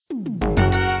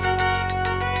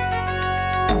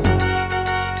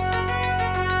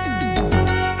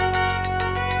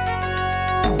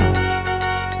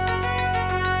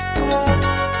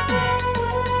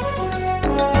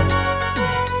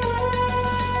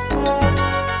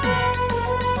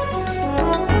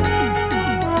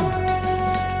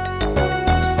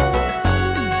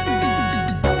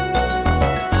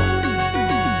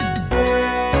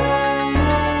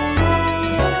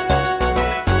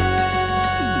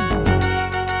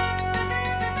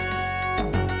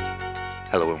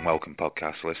and welcome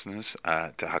podcast listeners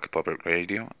to Hacker Public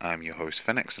Radio. I'm your host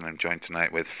Finux, and I'm joined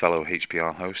tonight with fellow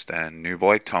HPR host and new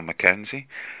boy Tom McKenzie.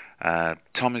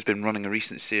 Tom has been running a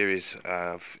recent series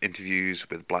of interviews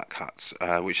with black hats,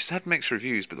 which has had mixed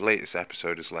reviews, but the latest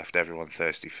episode has left everyone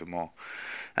thirsty for more.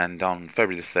 And on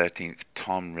February the 13th,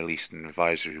 Tom released an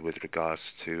advisory with regards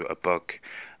to a bug.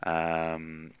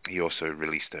 He also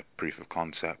released a proof of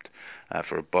concept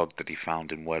for a bug that he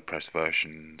found in WordPress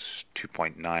versions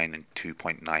 2.9 and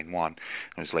 2.91, and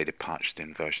was later patched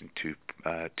in version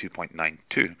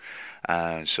 2.92.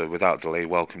 So without delay,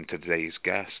 welcome to today's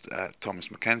guest, Thomas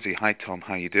McKenzie. Hi Tom,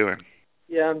 how are you doing?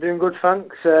 Yeah, I'm doing good,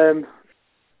 thanks.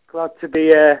 Glad to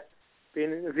be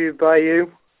being interviewed by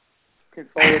you. Looking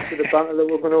forward to the banter that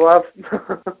we're going to have.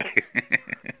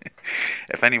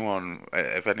 If any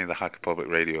of the Hacker Public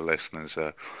Radio listeners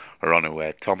are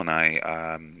unaware, Tom and I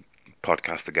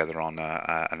podcast together on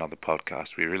another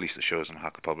podcast. We release the shows on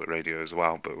Hacker Public Radio as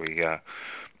well, but we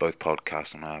both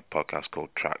podcast on a podcast called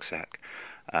TmacUK.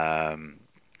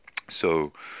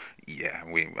 So yeah,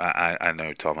 I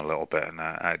know Tom a little bit, and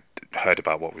I heard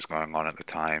about what was going on at the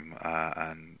time,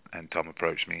 and Tom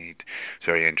approached me. He's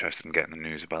very interested in getting the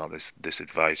news about this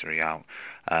advisory out.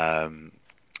 Tom,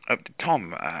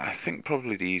 I think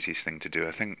probably the easiest thing to do,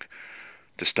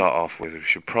 to start off with, we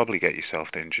should probably get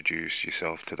yourself to introduce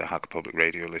yourself to the Hacker Public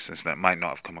Radio listeners that might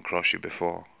not have come across you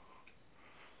before.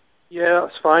 Yeah,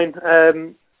 that's fine.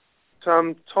 So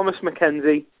I'm Thomas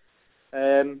McKenzie,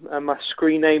 and my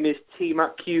screen name is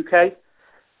TmacUK.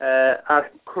 I'm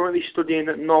currently studying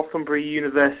at Northumbria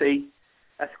University,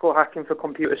 ethical hacking for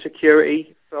computer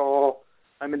security.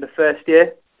 I'm in the first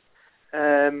year.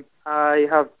 I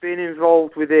have been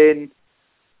involved with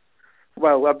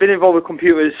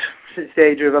computers since the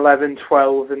age of 11,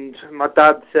 12, and my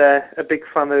dad's he was a big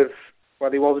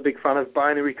fan of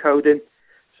binary coding,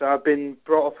 so I've been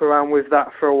brought up around with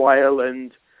that for a while,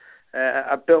 and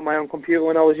I built my own computer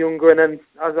when I was younger, and then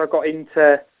as I got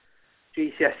into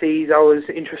GCSEs, I was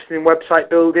interested in website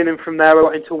building, and from there I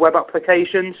got into web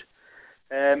applications,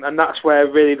 and that's where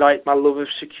really my love of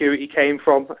security came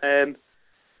from.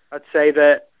 I'd say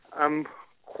that I'm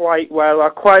quite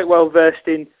well versed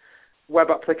in web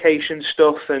application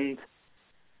stuff, and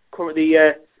currently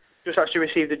just actually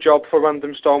received a job for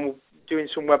Random Storm doing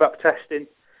some web app testing,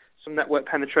 some network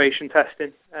penetration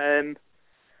testing, and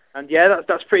yeah,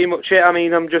 that's pretty much it. I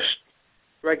mean, I'm just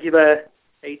regular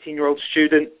 18-year-old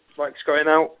student, likes going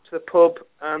out to the pub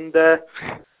and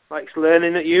likes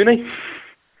learning at uni.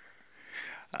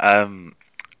 And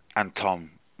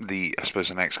Tom, I suppose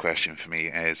the next question for me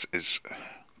is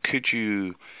could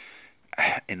you,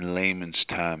 in layman's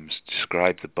terms,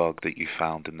 describe the bug that you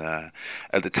found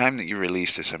at the time that you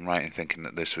released this? I'm right in thinking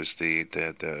that this was the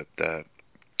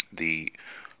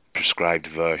prescribed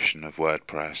version of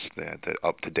WordPress, the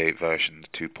up-to-date version,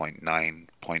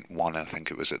 2.9.1, I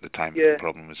think it was at the time. Yeah. The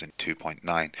problem was in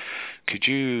 2.9. Could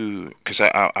you, because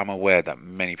I'm aware that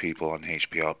many people on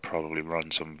HPR probably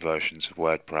run some versions of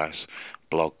WordPress,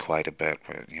 blog quite a bit,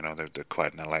 they're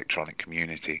quite an electronic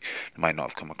community. They might not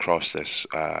have come across this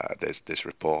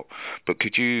report, but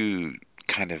could you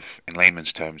kind of, in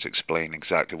layman's terms, explain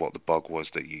exactly what the bug was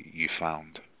that you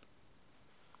found?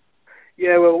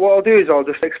 Yeah, well, what I'll do is I'll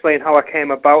just explain how I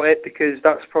came about it, because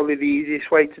that's probably the easiest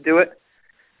way to do it.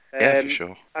 Yeah, for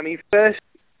sure. I mean,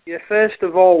 first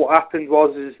of all, what happened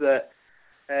was that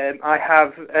I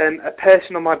have a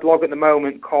person on my blog at the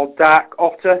moment called Dark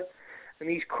Otter, and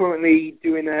he's currently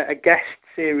doing a guest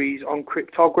series on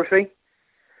cryptography.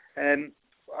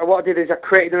 What I did is I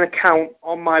created an account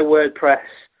on my WordPress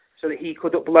so that he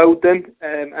could upload them,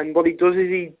 and what he does is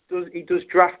he does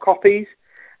draft copies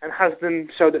and has them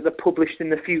so that they're published in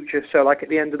the future, so like at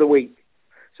the end of the week,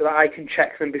 so that I can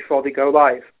check them before they go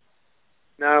live.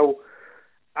 Now,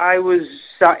 I was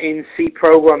sat in C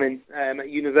programming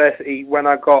at university when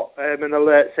I got an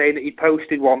alert saying that he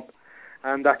posted one,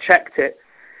 and I checked it.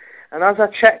 And as I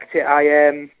checked it,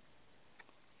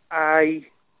 I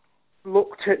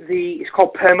looked at it's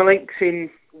called permalinks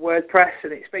in WordPress,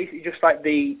 and it's basically just like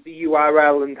the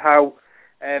URL and how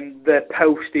the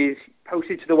post is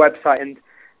posted to the website,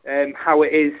 and how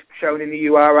it is shown in the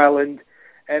URL, and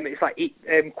it's like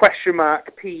question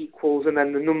mark P equals and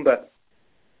then the number.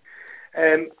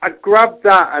 I grabbed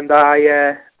that and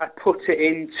I put it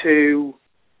in the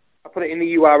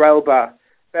URL bar.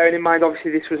 Bearing in mind,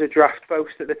 obviously, this was a draft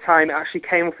post at the time. It actually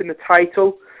came up in the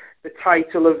title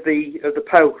of the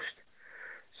post.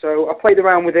 So I played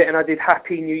around with it and I did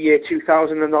Happy New Year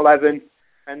 2011,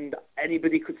 and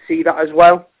anybody could see that as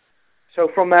well. So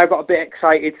from there I got a bit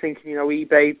excited, thinking,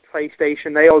 eBay,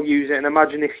 PlayStation, they all use it, and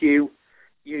imagine if you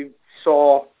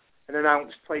saw an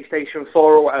announced PlayStation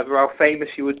 4 or whatever, how famous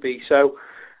you would be. So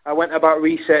I went about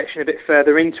researching a bit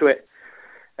further into it.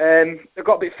 I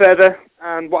got a bit further,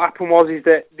 and what happened was is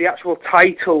that the actual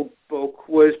title bug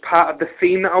was part of the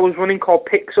theme that I was running called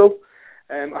Pixel.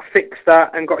 I fixed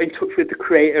that and got in touch with the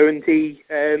creator, and he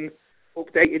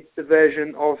updated the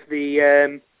version of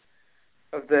the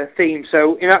theme.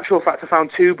 So in actual fact, I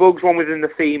found two bugs, one within the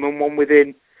theme and one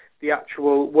within the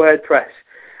actual WordPress.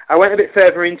 I went a bit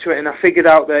further into it, and I figured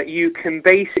out that you can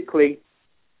basically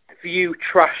view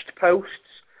trashed posts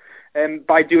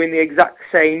by doing the exact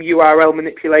same URL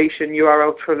manipulation,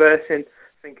 URL traversing,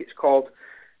 I think it's called.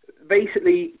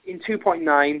 Basically, in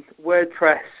 2.9,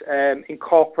 WordPress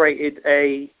incorporated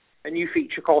a new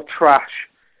feature called Trash,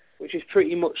 which is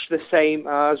pretty much the same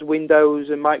as Windows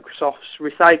and Microsoft's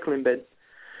recycling bin.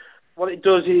 What it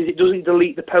does is it doesn't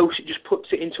delete the post, it just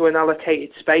puts it into an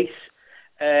allocated space.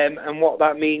 And what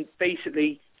that means,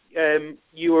 basically,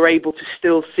 you are able to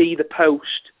still see the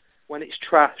post when it's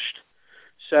trashed.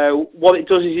 So what it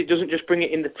does is it doesn't just bring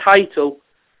it in the title,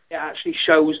 it actually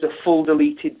shows the full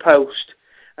deleted post.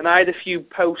 And I had a few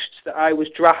posts that I was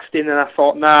drafting and I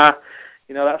thought, nah,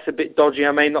 that's a bit dodgy,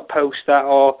 I may not post that,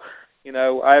 or,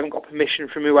 I haven't got permission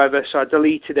from whoever, so I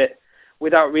deleted it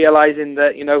without realizing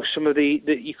that, some of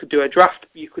that you could do a draft,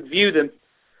 you could view them.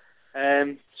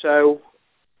 So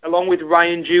along with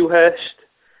Ryan Dewhurst,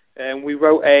 we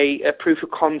wrote a proof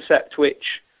of concept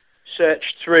which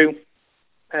searched through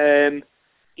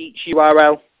each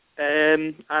URL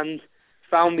and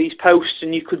found these posts,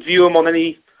 and you could view them on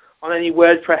any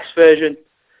WordPress version,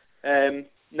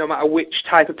 no matter which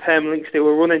type of permalinks they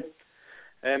were running.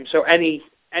 So any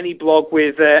blog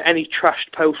with any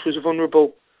trashed post was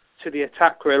vulnerable to the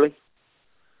attack, really.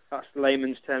 That's the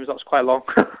layman's terms. That's quite long.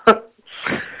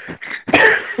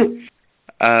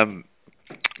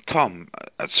 Tom,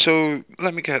 so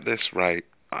let me get this right.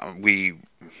 We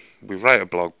write a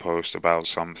blog post about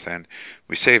something,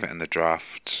 we save it in the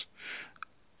drafts,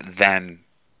 then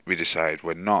we decide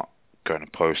we're not going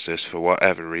to post this for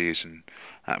whatever reason,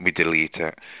 and we delete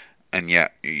it. And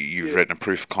yet you've written a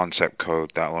proof of concept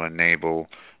code that will enable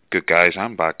good guys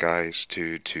and bad guys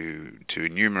to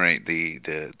enumerate the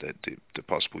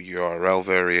possible URL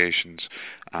variations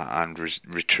and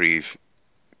retrieve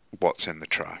what's in the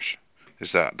trash.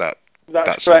 Is that's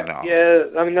correct? Yeah,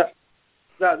 I mean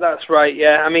that's right.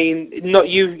 Yeah, I mean, not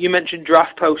you mentioned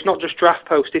draft post, not just draft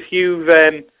post. If you've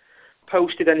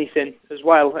posted anything as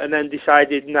well and then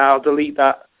decided, now I'll delete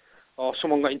that, or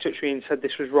someone got in touch with me and said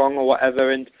this was wrong or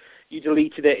whatever, and you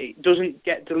deleted it, it doesn't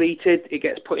get deleted, it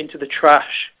gets put into the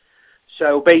trash.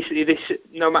 So basically, this,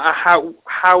 no matter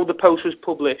how the post was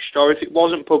published, or if it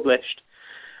wasn't published,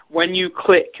 when you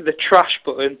click the trash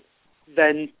button,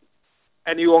 then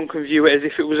anyone can view it as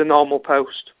if it was a normal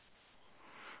post.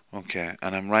 Okay,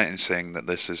 and I'm right in saying that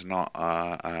this is not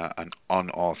an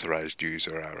unauthorized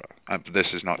user error.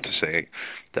 This is not to say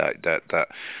that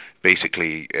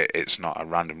basically it's not a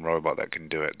random robot that can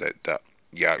do it, that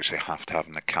you actually have to have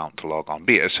an account to log on,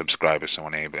 be it a subscriber,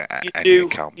 someone able to any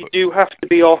account. You do have to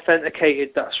be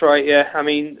authenticated, that's right, yeah. I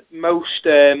mean, most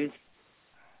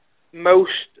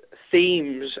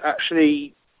themes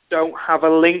actually don't have a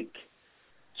link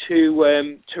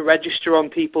to register on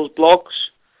people's blogs.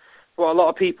 What a lot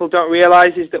of people don't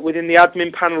realise is that within the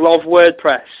admin panel of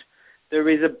WordPress, there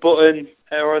is a button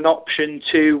or an option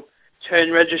to turn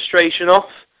registration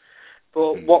off.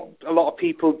 But what a lot of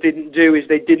people didn't do is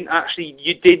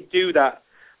you did do that.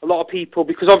 A lot of people,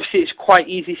 because obviously it's quite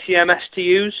easy CMS to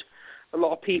use, a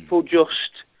lot of people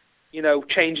just,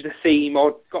 changed the theme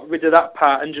or got rid of that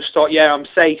part and just thought, yeah, I'm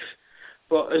safe.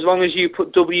 But as long as you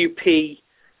put WP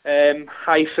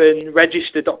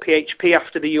 -register.php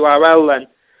after the URL, then,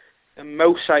 and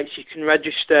most sites you can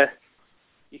register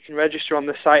on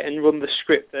the site and run the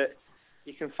script that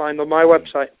you can find on my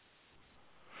website.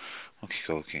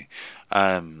 Okay.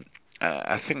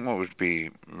 I think what would be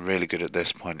really good at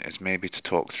this point is maybe to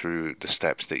talk through the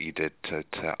steps that you did to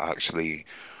actually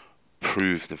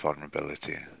prove the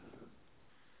vulnerability.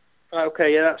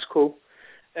 Okay, yeah, that's cool.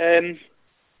 It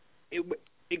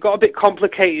got a bit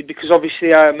complicated because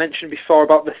obviously I mentioned before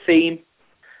about the theme,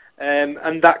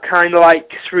 and that kind of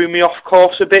threw me off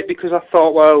course a bit because I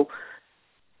thought, well,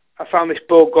 I found this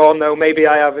bug, or no, maybe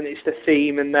I haven't, it's the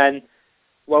theme, and then,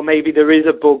 well, maybe there is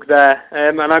a bug there.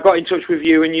 And I got in touch with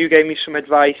you and you gave me some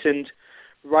advice, and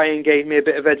Ryan gave me a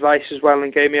bit of advice as well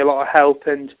and gave me a lot of help,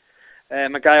 and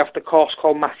a guy off the course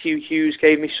called Matthew Hughes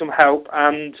gave me some help,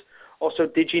 and also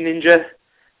DigiNinja,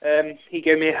 he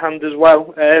gave me a hand as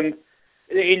well.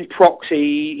 In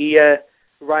proxy,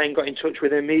 Ryan got in touch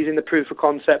with him. He's in the proof of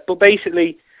concept. But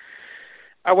basically,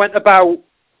 I went about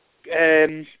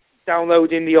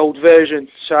downloading the old version.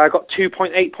 So I got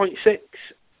 2.8.6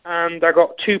 and I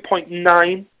got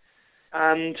 2.9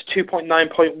 and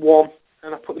 2.9.1,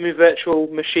 and I put them in virtual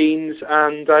machines,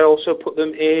 and I also put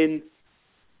them in,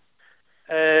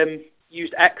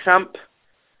 used XAMPP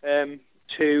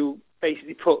to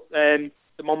basically put them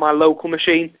on my local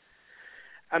machine,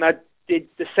 and I did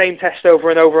the same test over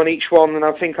and over on each one, and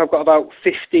I think I've got about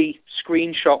 50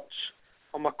 screenshots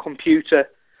on my computer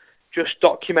just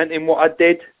documenting what I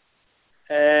did.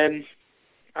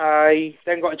 I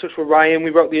then got in touch with Ryan.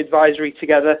 We wrote the advisory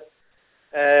together,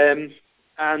 and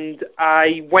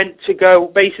I went to go,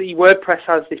 basically WordPress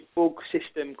has this bug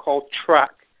system called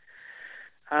Track,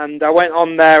 and I went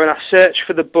on there and I searched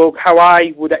for the bug, how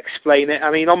I would explain it.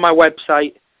 I mean, on my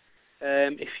website,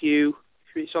 if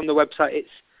it's on the website,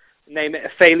 it's name it a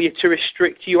failure to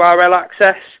restrict URL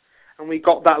access, and we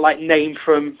got that like name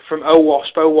from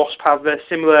OWASP. OWASP have a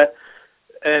similar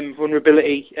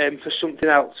vulnerability for something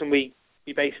else, and we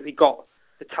basically got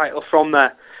the title from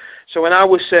there. So when I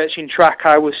was searching Track,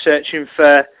 I was searching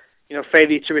for,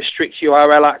 failure to restrict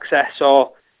URL access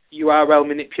or URL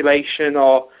manipulation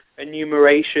or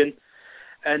enumeration,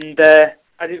 and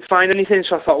I didn't find anything.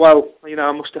 So I thought, well,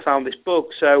 I must have found this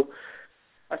bug. So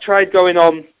I tried going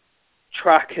on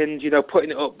Track and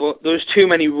putting it up, but there was too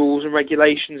many rules and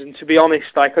regulations, and to be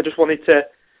honest, I just wanted to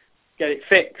get it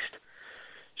fixed.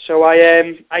 So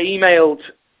I emailed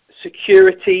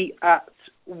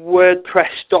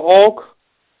security@wordpress.org,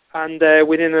 and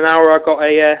within an hour I got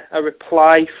a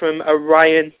reply from a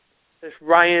Ryan.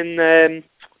 Ryan,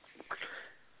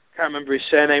 can't remember his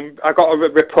surname. I got a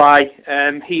reply.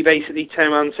 He basically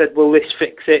turned around and said, "Will this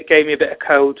fix it?" Gave me a bit of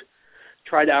code,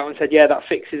 tried it out, and said, "Yeah, that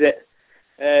fixes it."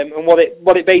 And what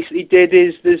it basically did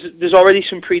is there's already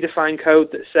some predefined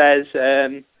code that says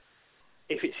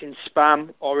if it's in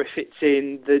spam, or if it's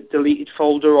in the deleted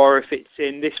folder, or if it's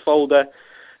in this folder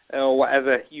or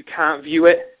whatever, you can't view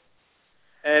it.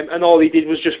 And all he did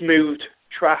was just moved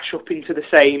trash up into the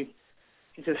same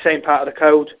part of the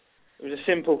code. It was a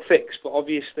simple fix, but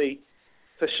obviously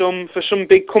for some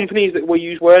big companies that will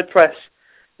use WordPress,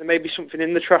 there may be something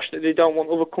in the trash that they don't want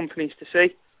other companies to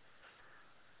see.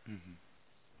 Mm-hmm.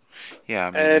 Yeah,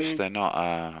 I mean, if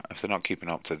they're not keeping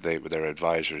up to date with their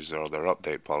advisories or their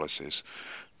update policies,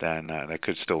 then they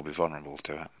could still be vulnerable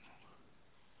to it.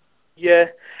 Yeah,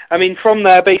 I mean, from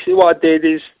there, basically what I did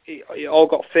is it all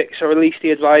got fixed. I released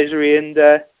the advisory, and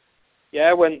I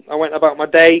went about my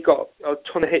day. Got a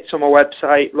ton of hits on my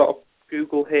website, a lot of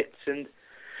Google hits, and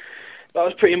that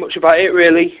was pretty much about it,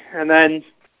 really. And then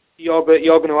you're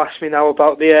going to ask me now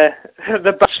about the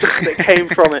bad stuff that came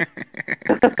from it.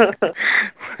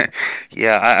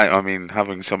 Yeah, I mean,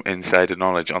 having some insider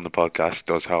knowledge on the podcast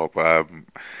does help.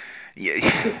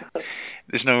 Yeah,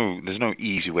 there's no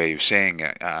easy way of saying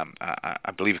it.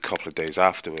 I believe a couple of days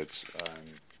afterwards,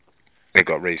 it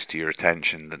got raised to your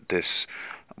attention that this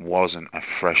wasn't a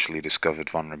freshly discovered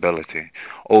vulnerability,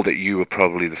 or that you were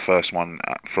probably the first one,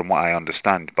 from what I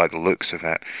understand by the looks of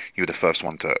it, you were the first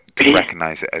one to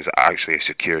recognize it as actually a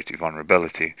security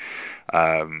vulnerability.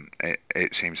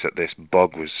 It seems that this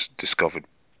bug was discovered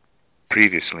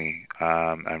previously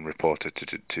and reported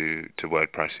to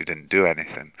WordPress, who didn't do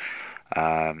anything.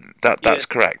 That's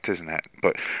correct, isn't it?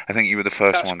 But I think you were the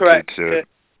first one to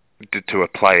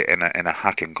apply it in a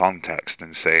hacking context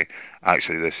and say,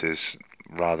 actually, this is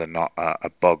rather not a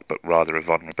bug, but rather a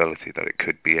vulnerability that it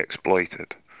could be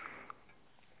exploited.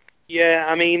 Yeah,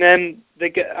 I mean,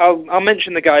 I'll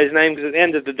mention the guy's name, because at the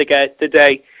end of the day,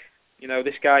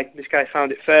 this guy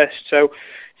found it first. So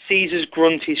Caesar's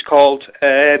Grunt, he's called.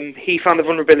 He found the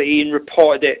vulnerability and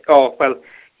reported it.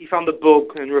 He found the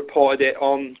bug and reported it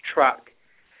on Track.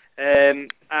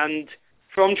 And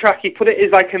from Track, he put it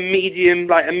as like a medium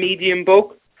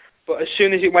bug. But as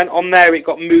soon as it went on there, it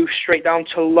got moved straight down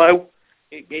to low.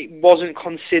 It wasn't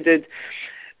considered.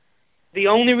 The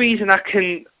only reason I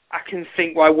can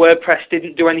think why WordPress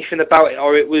didn't do anything about it,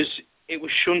 or it was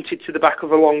shunted to the back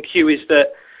of a long queue, is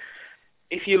that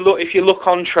if you look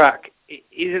on Track, it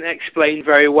isn't explained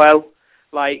very well.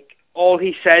 Like, all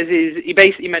he says is, he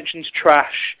basically mentions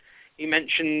trash. He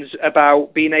mentions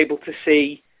about being able to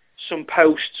see some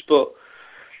posts, but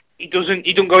he doesn't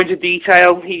go into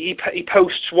detail. He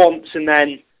posts once and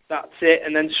then that's it,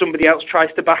 and then somebody else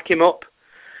tries to back him up.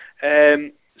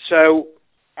 So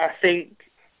I think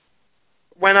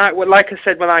when I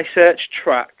searched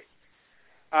Track,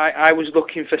 I was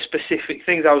looking for specific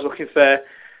things. I was looking for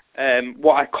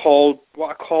what I called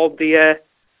it.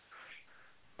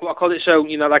 So,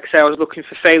 like I say, I was looking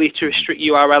for failure to restrict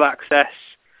URL access,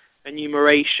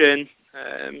 enumeration,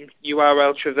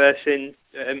 URL traversing,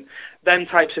 them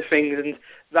types of things, and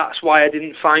that's why I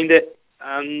didn't find it.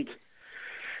 And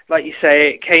like you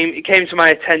say, it came to my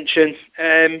attention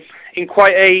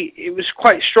it was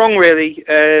quite strong, really.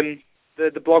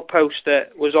 The blog post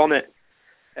that was on it,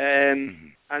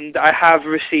 and I have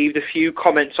received a few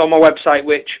comments on my website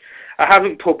which I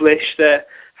haven't published that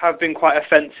have been quite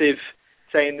offensive,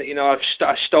 saying that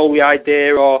I stole the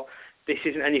idea, or this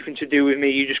isn't anything to do with me.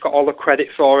 You just got all the credit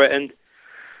for it. And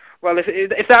well,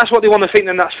 if that's what they want to think,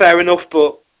 then that's fair enough.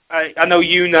 But I know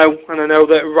you know, and I know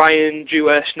that Ryan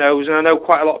Dewhurst knows, and I know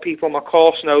quite a lot of people on my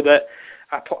course know that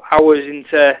I put hours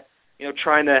into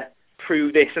trying to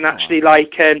prove this and actually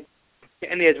getting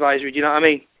the advisory. Do you know what I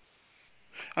mean?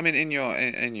 I mean, in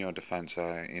your defence,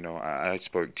 I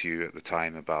spoke to you at the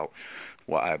time about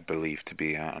what I believe to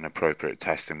be an appropriate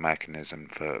testing mechanism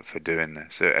for doing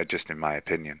this, just in my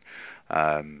opinion.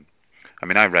 I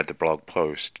mean, I read the blog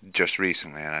post just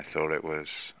recently, and I thought it was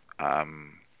a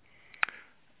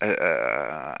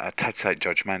tad sight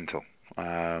judgmental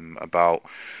about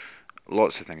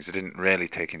lots of things. It didn't really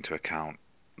take into account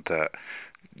that,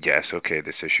 yes, okay,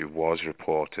 this issue was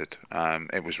reported.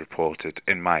 It was reported,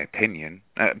 in my opinion,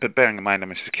 but bearing in mind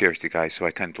I'm a security guy, so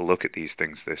I tend to look at these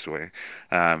things this way,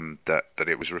 that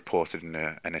it was reported in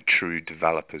a true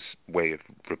developer's way of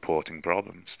reporting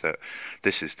problems, that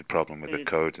this is the problem with the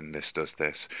code and this does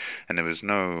this. And there was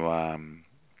no...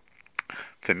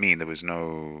 for me, there was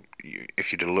no...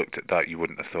 If you'd have looked at that, you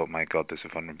wouldn't have thought, my God, there's a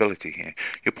vulnerability here.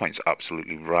 Your point's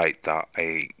absolutely right that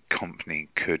a company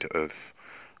could have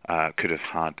had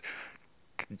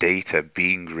data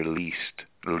being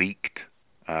leaked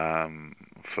for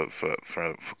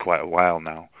quite a while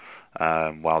now,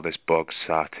 while this bug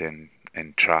sat in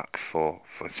track for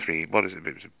what is it?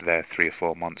 It was there 3 or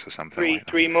 4 months or something like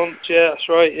that. 3 months, yeah, that's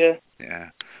right, yeah. Yeah.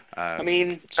 I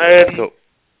mean, so I thought,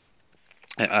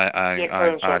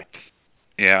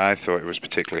 I thought it was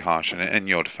particularly harsh, and in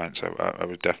your defence, I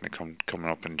would definitely come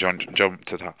up and jump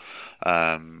to that.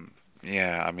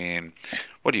 Yeah, I mean,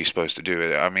 what are you supposed to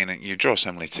do? I mean, you draw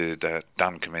similarly to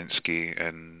Dan Kaminsky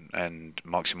and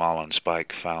Moxie Marlon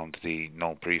Spike found the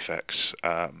null prefix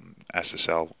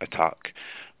SSL attack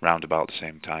round about the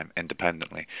same time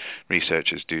independently.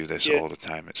 Researchers do this all the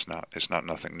time. It's not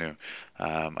nothing new.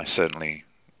 I certainly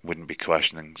wouldn't be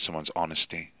questioning someone's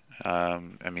honesty. I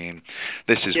mean,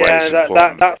 this is why it's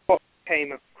important. That's what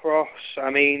came across. I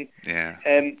mean, yeah.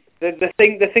 The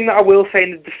thing that I will say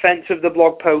in the defence of the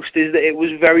blog post is that it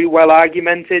was very well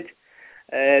argumented.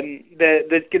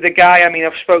 The guy, I mean,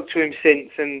 I've spoke to him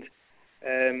since, and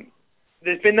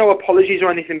there's been no apologies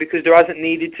or anything because there hasn't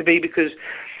needed to be, because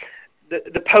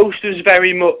the post was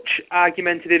very much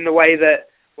argumented in the way that,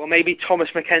 well, maybe Thomas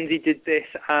McKenzie did this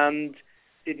and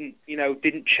didn't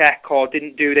check or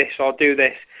didn't do this or do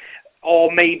this.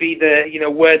 Or maybe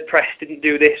WordPress didn't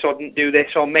do this or didn't do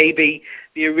this, or maybe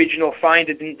the original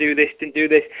Finder didn't do this.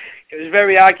 It was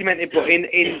very argumented, but in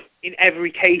every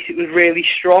case it was really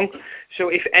strong. So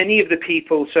if any of the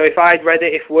people, so if I'd read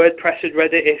it, if WordPress had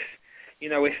read it,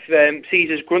 if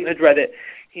Caesar's Grunt had read it,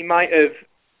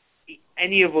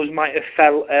 any of us might have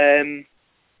felt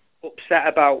upset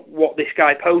about what this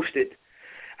guy posted.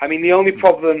 I mean, the only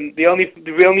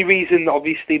reason,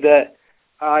 obviously, that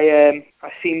I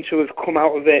seem to have come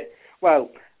out of it. Well,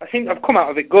 I think I've come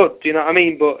out of it good. Do you know what I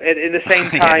mean? But at the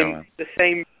same time, the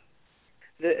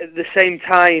same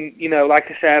time,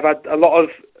 like I say, I've had a lot of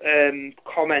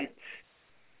comments,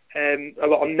 a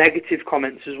lot of negative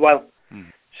comments as well.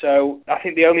 So I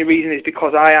think the only reason is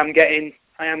because I am getting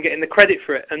the credit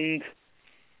for it. And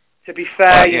to be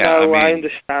fair, I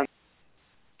understand.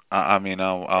 I mean,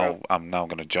 I'm now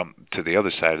going to jump to the other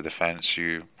side of the fence.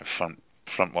 You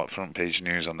front page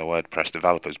news on the WordPress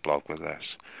developers blog with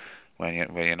this, where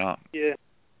you're not. Yeah.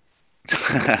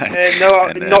 No,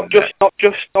 not just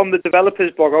on the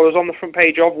developers blog. I was on the front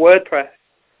page of WordPress.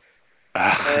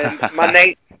 My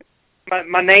name,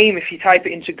 if you type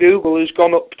it into Google, has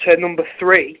gone up to number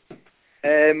 3.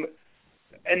 And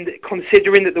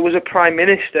considering that there was a prime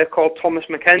minister called Thomas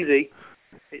McKenzie,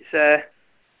 it's a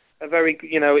very,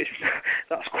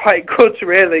 that's quite good,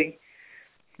 really.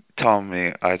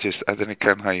 Tommy, I don't know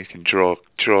how you can draw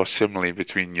simile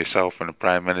between yourself and the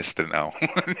Prime Minister now.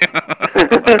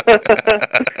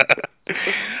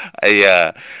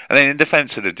 Yeah, I mean, in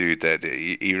defence of the dude, that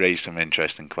he raised some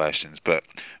interesting questions, but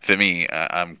for me,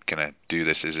 I'm gonna do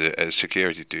this as a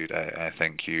security dude. I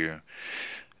think you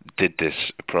did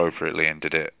this appropriately and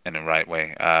did it in the right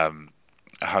way.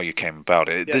 How you came about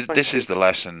it. Yeah, this is the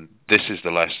lesson. This is the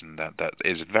lesson that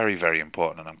is very, very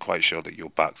important, and I'm quite sure that you'll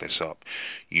back this up.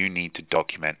 You need to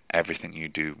document everything you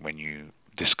do when you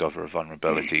discover a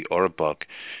vulnerability or a bug,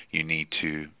 you need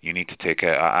to take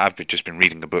it. I've just been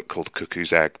reading a book called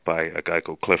Cuckoo's Egg by a guy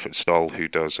called Clifford Stoll, who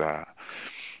does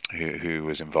who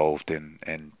was involved in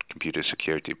computer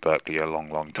security at Berkeley a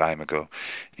long time ago.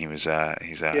 He's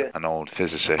an old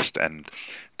physicist, and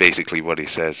basically what he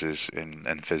says is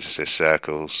in physicist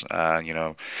circles,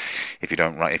 if you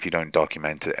don't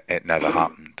document it, it never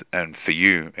happened. And for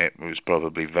you, it was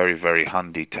probably very, very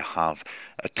handy to have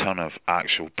a ton of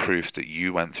actual proof that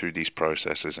you went through these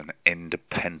processes and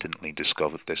independently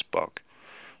discovered this bug.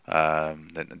 That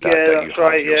you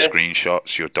have your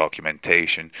screenshots, your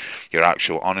documentation, your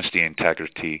actual honesty,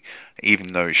 integrity,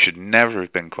 even though it should never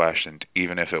have been questioned,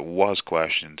 even if it was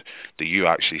questioned, that you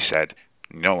actually said,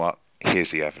 you know what,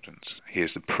 here's the evidence,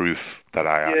 here's the proof that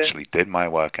I actually did my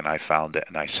work and I found it,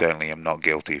 and I certainly am not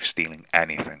guilty of stealing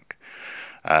anything.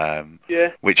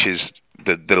 Which is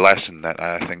the lesson that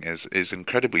I think is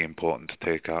incredibly important to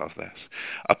take out of this.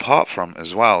 Apart from,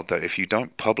 as well, that if you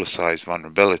don't publicize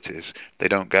vulnerabilities, they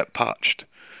don't get patched.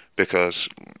 Because,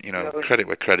 credit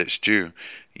where credit's due,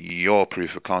 your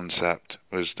proof of concept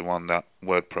was the one that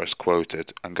WordPress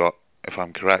quoted and got, if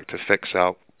I'm correct, a fix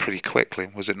out pretty quickly.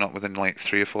 Was it not within like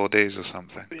 3 or 4 days or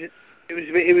something? It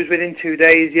was within 2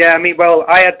 days, yeah. I mean, well,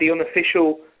 I had an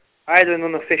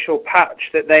unofficial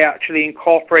patch that they actually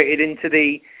incorporated into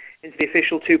the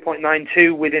official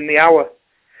 2.92 within the hour.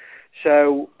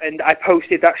 So, and I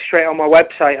posted that straight on my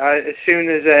website as soon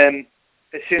as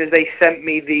they sent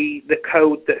me the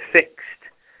code that fixed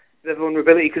the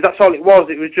vulnerability, because that's all it was.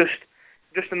 It was just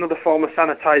another form of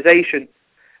sanitization.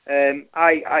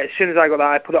 As soon as I got that,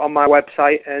 I put it on my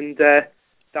website, and that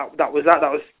was that.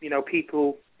 That was,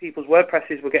 people's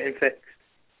WordPresses were getting fixed.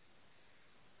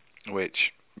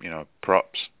 Which,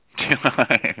 props. Do you know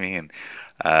what I mean?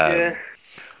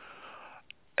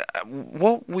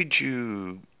 What would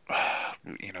you,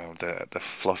 the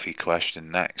fluffy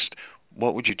question next,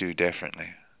 what would you do differently?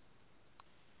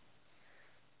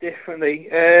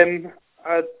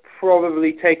 I'd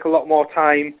probably take a lot more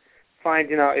time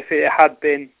finding out if it had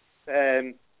been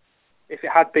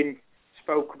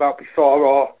spoke about before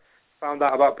or found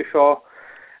out about before.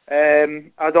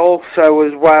 I'd also,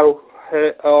 as well,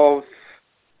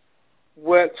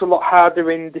 worked a lot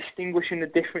harder in distinguishing the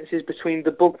differences between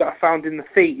the bug that I found in the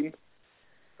theme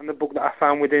and the bug that I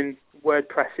found within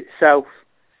WordPress itself,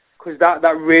 because that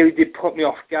really did put me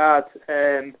off guard,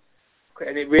 and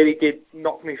it really did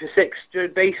knock me for six,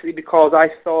 just basically because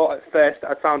I thought at first that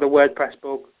I'd found a WordPress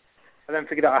bug, and then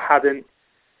figured out I hadn't.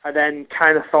 I then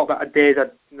kind of thought that I did,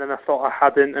 and then I thought I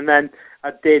hadn't, and then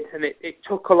I did, and it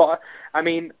took a lot. I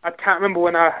can't remember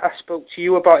when I spoke to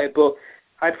you about it, but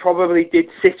I probably did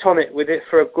sit on it with it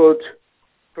for a good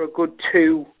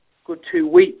 2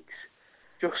 weeks,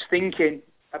 just thinking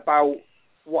about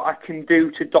what I can do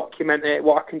to document it,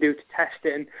 what I can do to test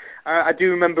it. And I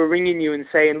do remember ringing you and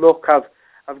saying, look, I've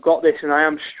got this and I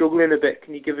am struggling a bit.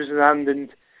 Can you give us a hand?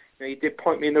 And you did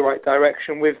point me in the right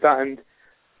direction with that. And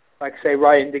like I say,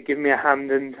 Ryan did give me a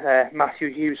hand, and Matthew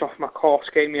Hughes off my course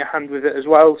gave me a hand with it as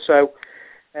well. So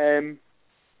the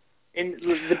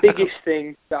biggest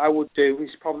thing that I would do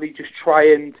is probably just try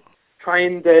and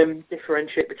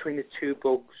differentiate between the two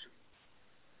bugs.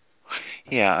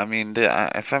 Yeah,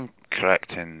 if I'm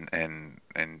correct in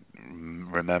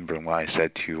remembering what I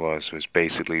said to you was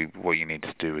basically what you need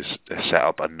to do is set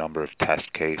up a number of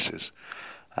test cases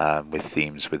with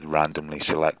themes, with randomly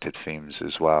selected themes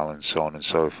as well, and so on and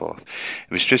so forth.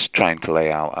 It was just trying to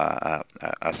lay out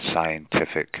a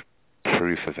scientific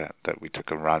proof of it, that we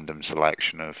took a random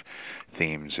selection of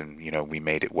themes and we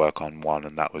made it work on one,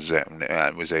 and that was it, and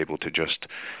I was able to just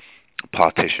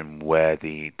partition where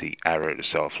the error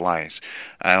itself lies.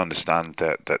 I understand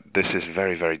that this is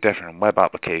very, very different. Web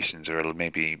applications are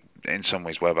maybe, in some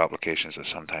ways, web applications are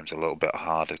sometimes a little bit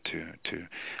harder to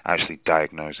actually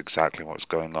diagnose exactly what's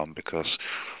going on, because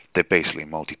they're basically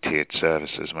multi-tiered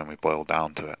services when we boil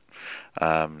down to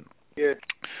it.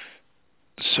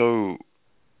 So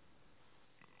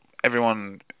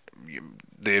everyone,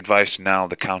 the advice now,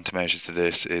 the countermeasure to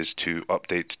this is to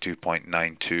update to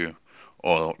 2.92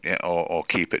 or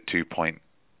keep it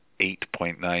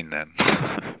 2.8.9 then.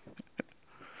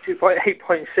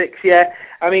 2.8.6, yeah.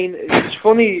 It's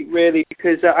funny really,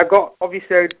 because I got,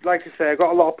 obviously, like I say, I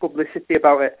got a lot of publicity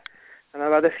about it, and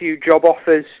I've had a few job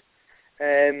offers.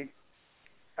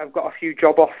 I've got a few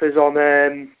job offers on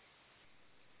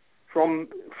from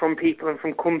people and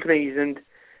from companies, and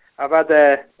I've had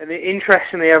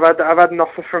interestingly, I've had an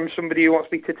offer from somebody who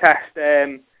wants me to test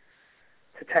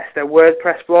their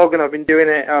WordPress blog, and I've been doing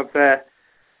it. I've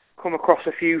come across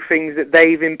a few things that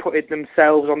they've inputted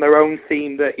themselves on their own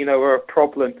theme that are a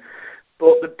problem.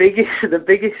 But the biggest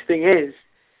thing is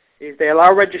they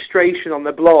allow registration on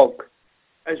the blog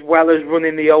as well as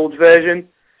running the old version.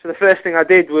 So the first thing I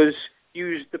did was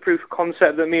use the proof of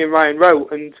concept that me and Ryan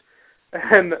wrote and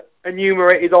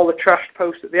enumerated all the trashed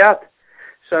posts that they had.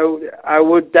 So I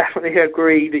would definitely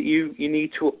agree that you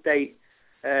need to update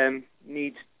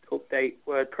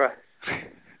WordPress.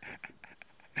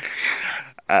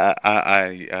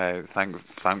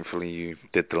 Thankfully you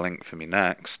did the link for me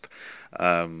next.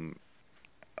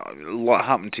 What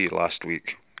happened to you last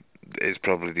week is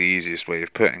probably the easiest way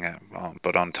of putting it.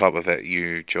 But on top of it,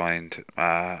 you joined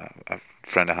a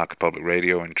friend of Hacker Public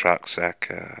Radio and TrackSec,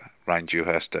 Ryan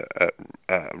Dewhurst at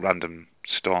Random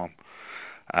Storm,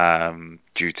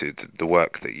 due to the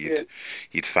work that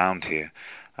you'd found here.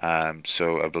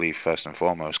 So I believe first and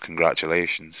foremost,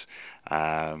 congratulations.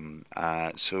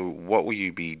 So what will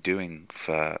you be doing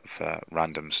for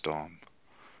Random Storm?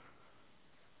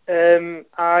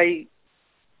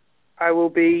 I will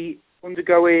be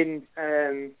undergoing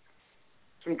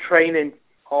some training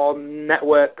on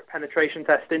network penetration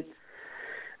testing,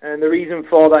 and the reason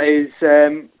for that is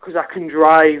because I can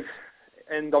drive,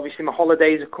 and obviously my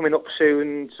holidays are coming up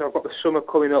soon, so I've got the summer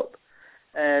coming up.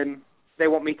 They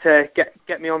want me to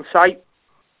get me on site,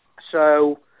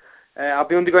 so I'll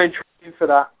be undergoing training for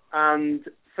that. And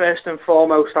first and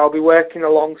foremost, I'll be working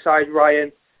alongside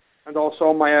Ryan and also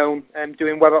on my own,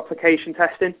 doing web application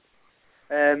testing.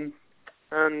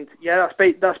 And yeah,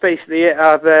 that's basically it.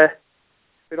 I've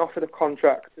been offered a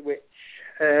contract which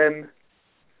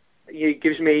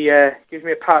gives me a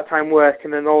part-time work,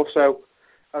 and then also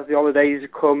as the holidays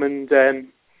come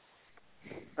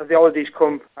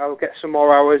I'll get some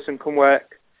more hours and can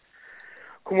work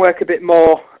a bit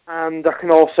more, and I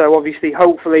can also obviously,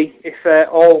 hopefully, if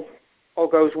all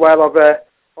goes well, I've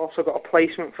also got a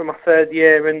placement for my third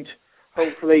year and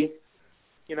hopefully,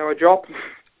 a job.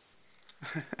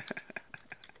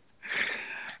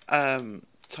 Tom,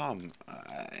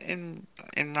 in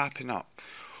wrapping up,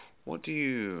 what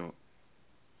is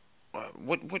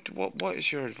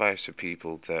your advice for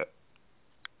people that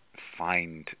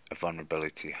find a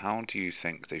vulnerability? How do you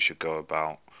think they should go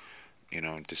about,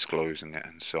 disclosing it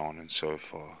and so on and so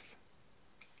forth?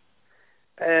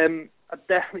 I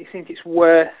definitely think it's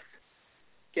worth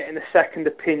getting a second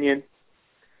opinion,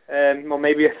 or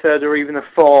maybe a third or even a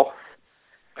fourth,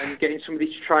 and getting somebody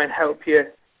to try and help you,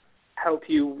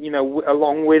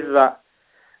 along with that.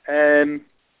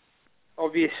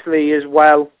 Obviously, as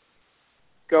well,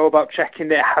 go about checking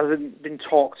that it hasn't been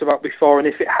talked about before, and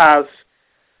if it has,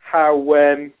 how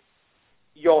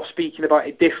you're speaking about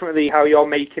it differently, how you're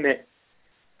going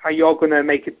to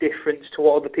make a difference to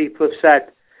what other people have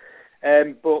said.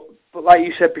 But like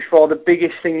you said before, the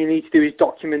biggest thing you need to do is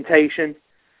documentation,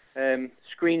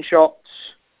 screenshots,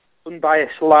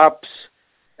 unbiased labs,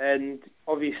 and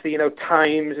obviously,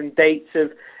 times and dates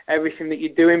of everything that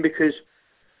you're doing, because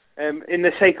in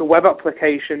the sake of web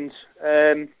applications,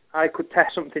 I could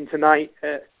test something tonight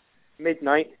at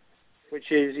midnight,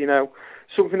 which is,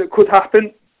 something that could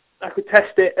happen. I could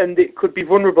test it and it could be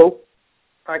vulnerable.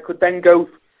 I could then go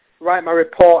write my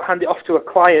report, hand it off to a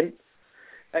client,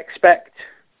 expect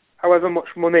however much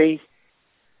money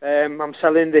I'm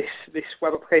selling this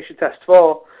web application test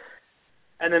for,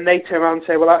 and then they turn around and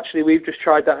say, well, actually, we've just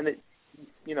tried that and it,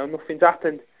 nothing's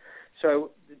happened.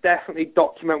 So definitely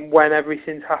document when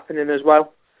everything's happening as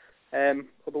well.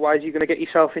 Otherwise, you're going to get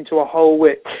yourself into a hole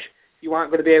which you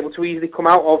aren't going to be able to easily come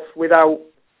out of without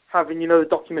having, the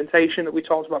documentation that we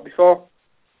talked about before.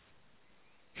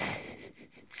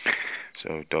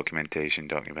 So documentation.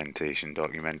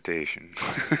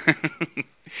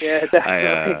 Yeah,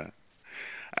 definitely.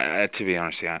 To be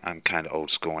honest, I'm kind of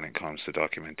old school when it comes to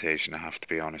documentation. I have to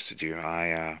be honest with you.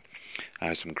 I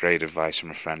had some great advice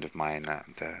from a friend of mine at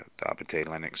the Aberdeen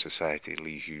Linux Society,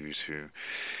 Lee Hughes, who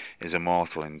is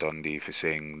immortal in Dundee for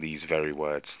saying these very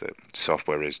words, that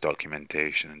software is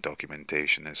documentation and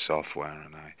documentation is software,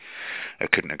 and I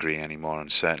couldn't agree anymore.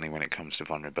 And certainly when it comes to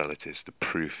vulnerabilities, the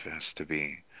proof has to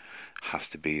be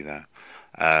there.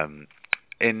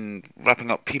 In wrapping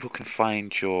up, people can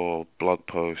find your blog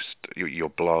post, your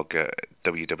blog at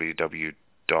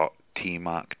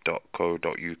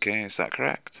www.tmac.co.uk. Is that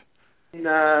correct?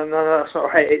 No, that's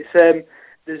not right. It's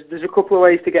there's a couple of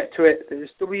ways to get to it.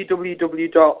 There's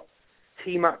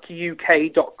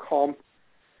www.TmacUK.com.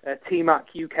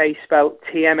 TmacUK spelled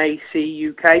TMACUK.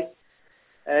 You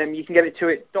can get it to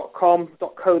it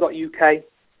 .com.co.uk.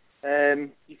 You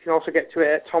can also get to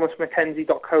it at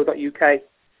thomasmckenzie.co.uk.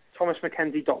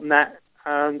 thomasmckenzie.net,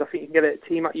 and I think you can get it at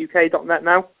tmacuk.net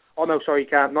now. Oh no, sorry, you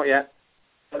can't, not yet.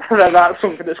 That's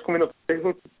something that's coming up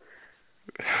soon.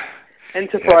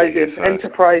 Enterprising.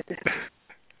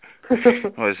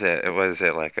 Was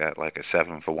it like a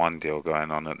 7-for-1 deal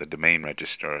going on at the domain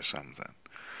register or something?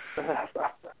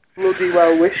 Bloody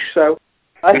well wish so.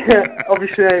 I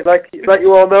obviously, like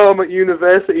you all know, I'm at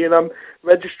university and I'm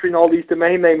registering all these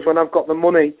domain names when I've got the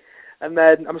money, and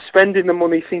then I'm spending the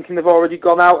money thinking they've already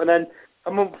gone out, and then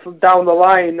a month down the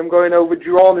line I'm going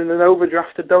overdrawn in an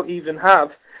overdraft I don't even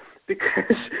have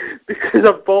because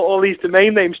I've bought all these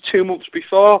domain names 2 months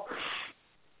before.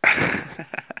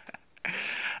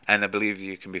 And I believe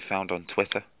you can be found on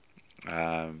Twitter.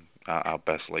 I'll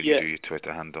best let you do your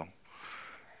Twitter handle.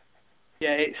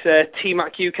 Yeah, it's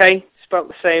TmacUK, spelled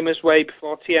the same as way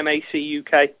before,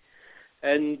 TmacUK.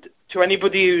 And to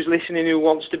anybody who's listening who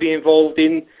wants to be involved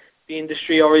in the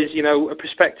industry or is, a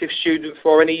prospective student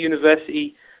for any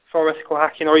university for ethical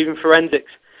hacking or even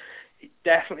forensics, it's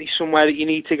definitely somewhere that you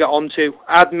need to get onto.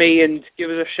 Add me and give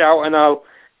us a shout, and I'll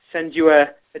send you a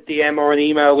DM or an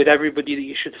email with everybody that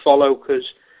you should follow. Because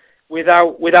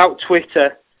without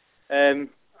Twitter, I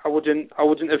wouldn't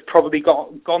have probably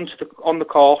gone on the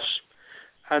course,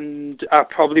 and I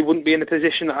probably wouldn't be in the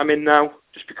position that I'm in now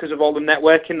just because of all the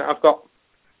networking that I've got.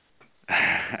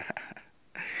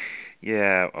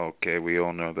 Yeah, okay, we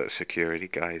all know that security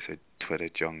guys are Twitter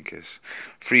junkies.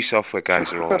 Free software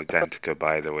guys are all identical,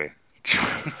 by the way.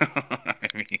 I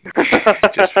mean,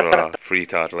 just for our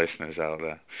free-tard listeners out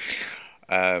there.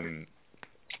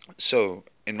 So,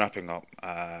 in wrapping up,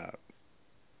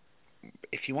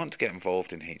 if you want to get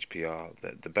involved in HPR,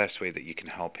 the best way that you can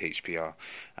help HPR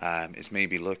is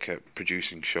maybe look at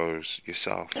producing shows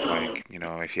yourself. Like,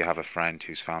 if you have a friend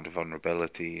who's found a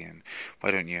vulnerability, and why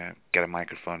don't you get a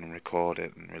microphone and record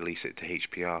it and release it to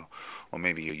HPR? Or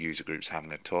maybe your user group's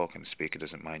having a talk and the speaker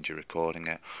doesn't mind you recording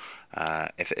it.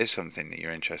 If it is something that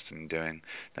you're interested in doing,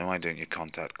 then why don't you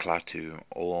contact Klaatu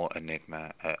or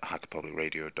Enigma at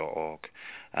hackerpublicradio.org.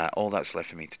 All that's left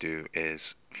for me to do is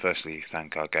firstly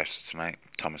thank our guest tonight,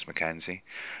 Thomas Mackenzie,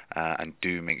 and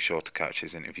do make sure to catch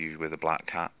his interview with the Black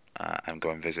Hat and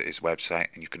go and visit his website,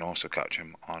 and you can also catch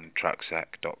him on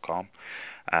tracksec.com.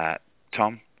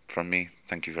 Tom, from me,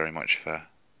 thank you very much for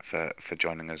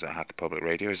joining us at Hacker Public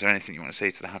Radio. Is there anything you want to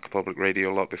say to the Hacker Public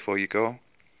Radio lot before you go?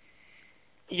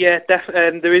 Yeah,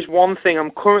 definitely. There is one thing.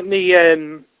 I'm currently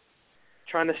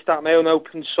trying to start my own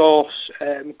open source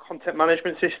content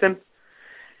management system.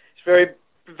 It's very,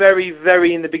 very,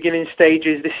 very in the beginning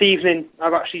stages. This evening,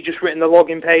 I've actually just written the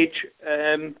login page.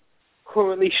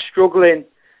 Currently struggling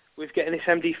with getting this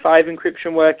MD5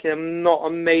 encryption working. I'm not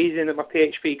amazing at my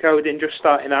PHP coding, just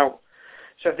starting out.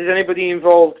 So if there's anybody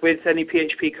involved with any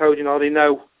PHP coding or they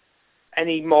know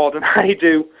any more than I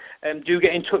do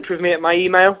get in touch with me at my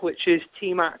email, which is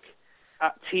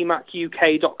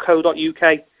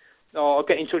tmac@tmacuk.co.uk, or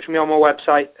get in touch with me on my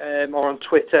website or on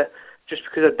Twitter, just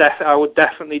because I would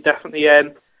definitely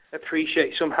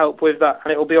appreciate some help with that,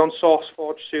 and it'll be on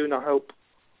SourceForge soon, I hope.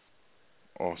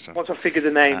 Awesome. Once I figure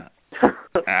the name.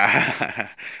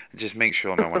 Just make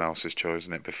sure no one else has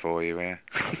chosen it before you, eh?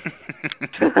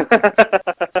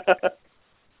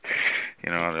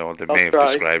 Or they may have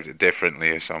described it differently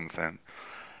or something.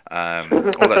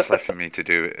 All that's left for me to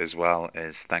do as well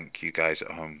is thank you guys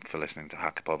at home for listening to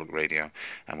Hacker Public Radio,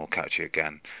 and we'll catch you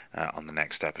again on the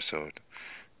next episode.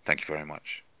 Thank you very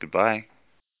much. Goodbye.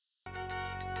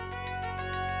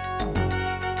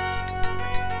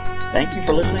 Thank you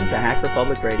for listening to Hacker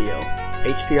Public Radio.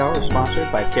 HPR is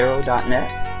sponsored by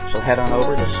Caro.net, so head on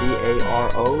over to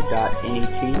caro.net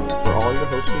for all your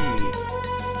hosting needs.